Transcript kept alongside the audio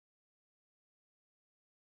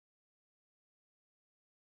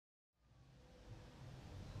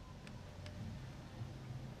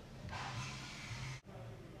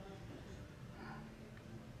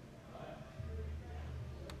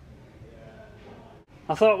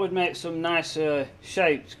I thought we'd make some nicer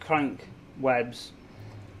shaped crank webs,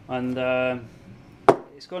 and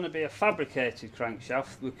it's going to be a fabricated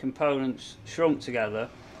crankshaft with components shrunk together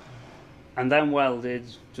and then welded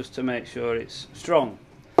just to make sure it's strong.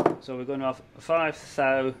 So we're going to have a 5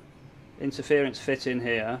 thou interference fit in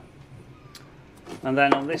here, and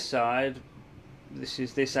then on this side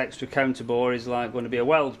this extra counterbore is like going to be a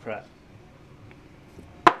weld prep.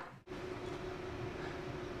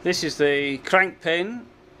 This is the crank pin.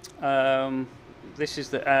 This is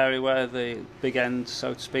the area where the big end,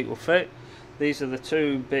 so to speak, will fit. These are the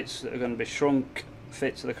two bits that are going to be shrunk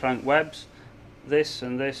fit to the crank webs. This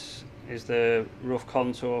and this is the rough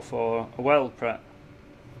contour for a weld prep.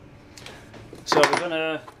 So we're going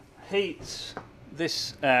to heat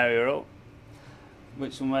this area up,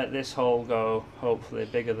 which will make this hole go hopefully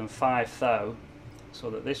bigger than 5 thou, so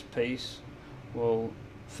that this piece will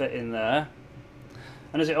fit in there.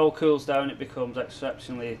 And as it all cools down, it becomes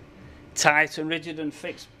exceptionally tight and rigid and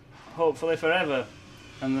fixed, hopefully forever.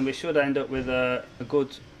 And then we should end up with a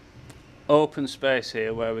good open space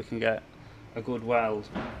here where we can get a good weld.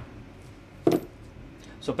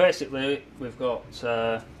 So basically we've got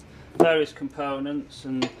various components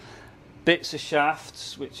and bits of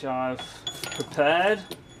shafts which I've prepared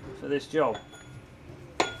for this job.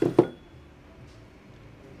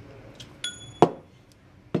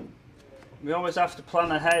 We always have to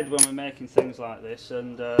plan ahead when we're making things like this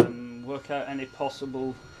and work out any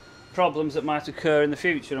possible problems that might occur in the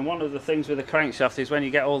future. And one of the things with a crankshaft is when you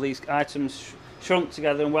get all these items shrunk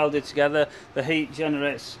together and welded together, the heat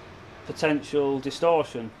generates potential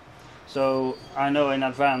distortion. So I know in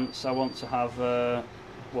advance I want to have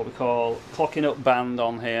what we call clocking up band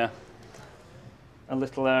on here, a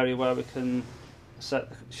little area where we can set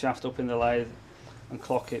the shaft up in the lathe and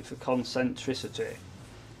clock it for concentricity.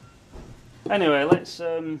 Anyway, let's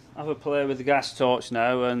have a play with the gas torch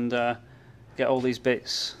now and get all these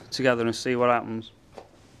bits together and see what happens.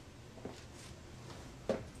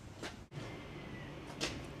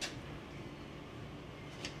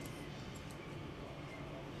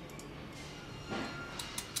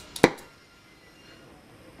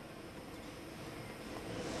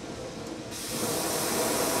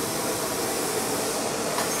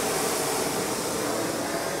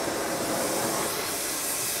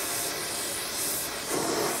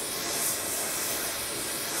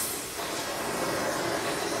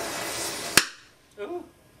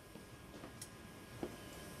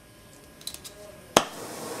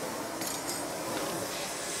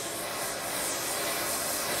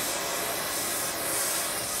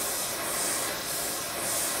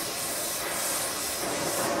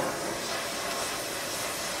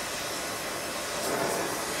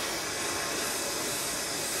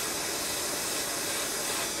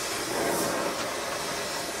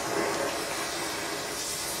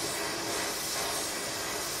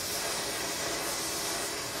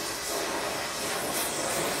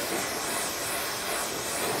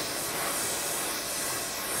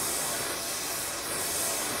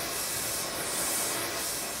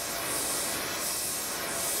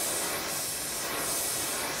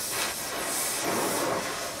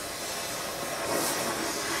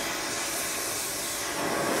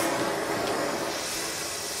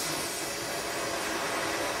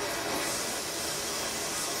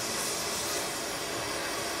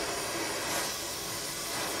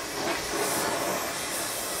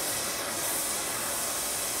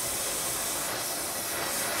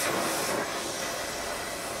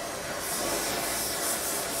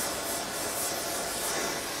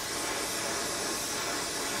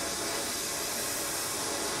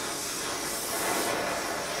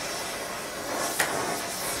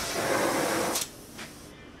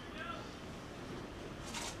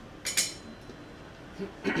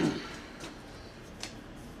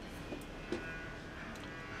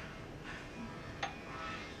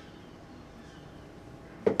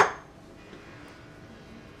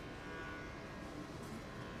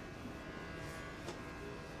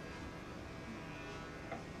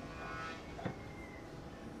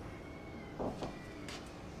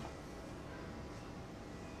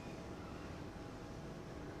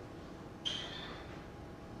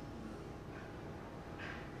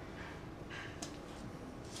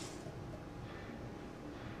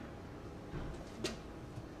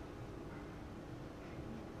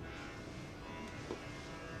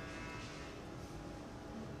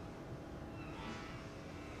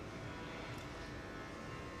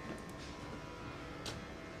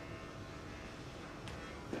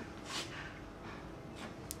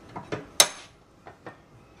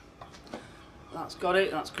 That's got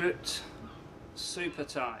it, that's gripped super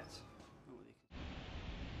tight.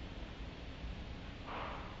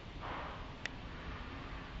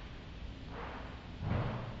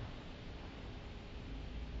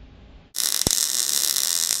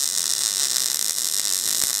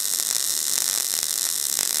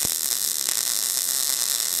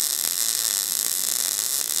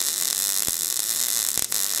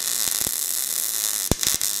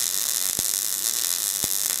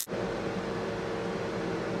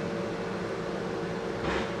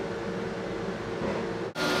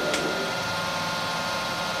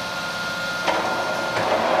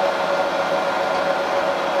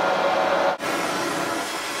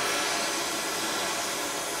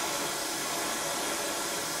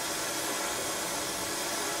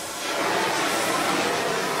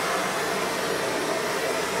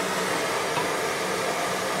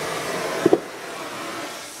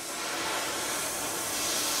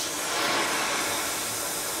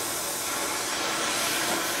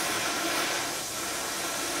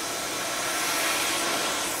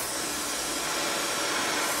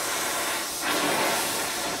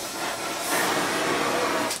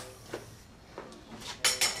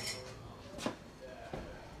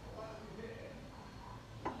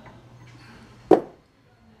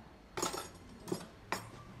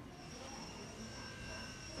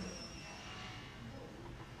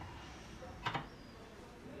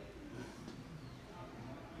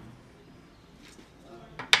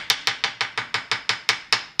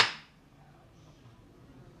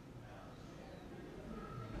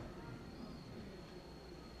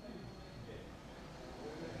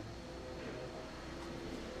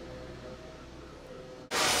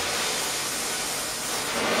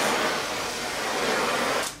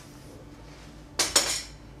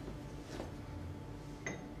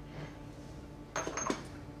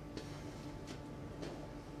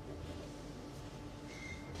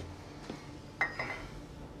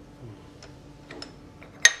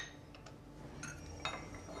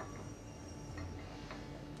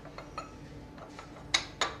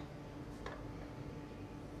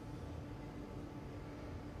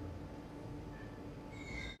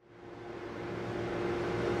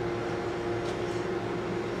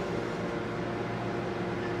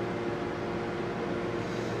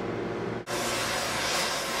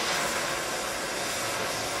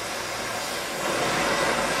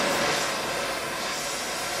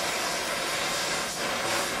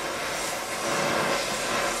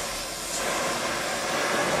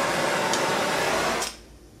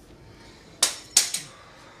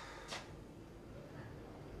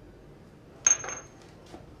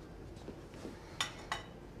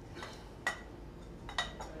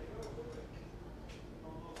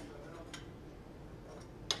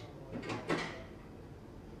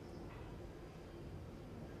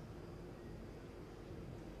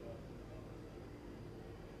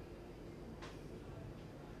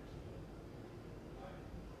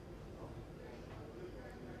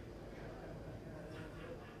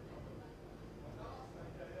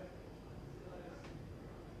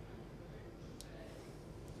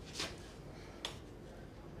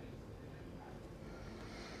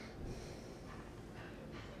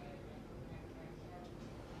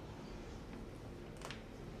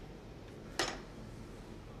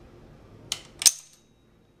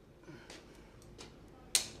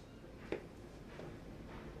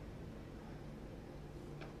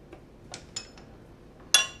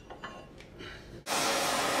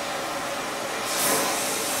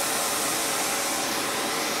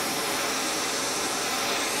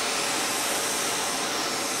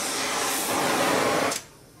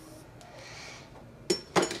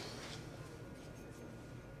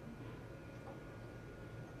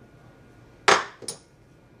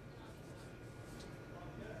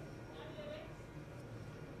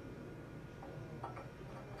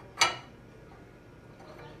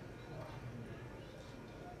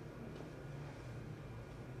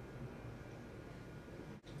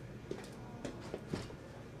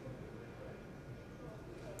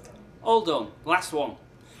 All done. Last one.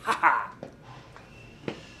 Haha.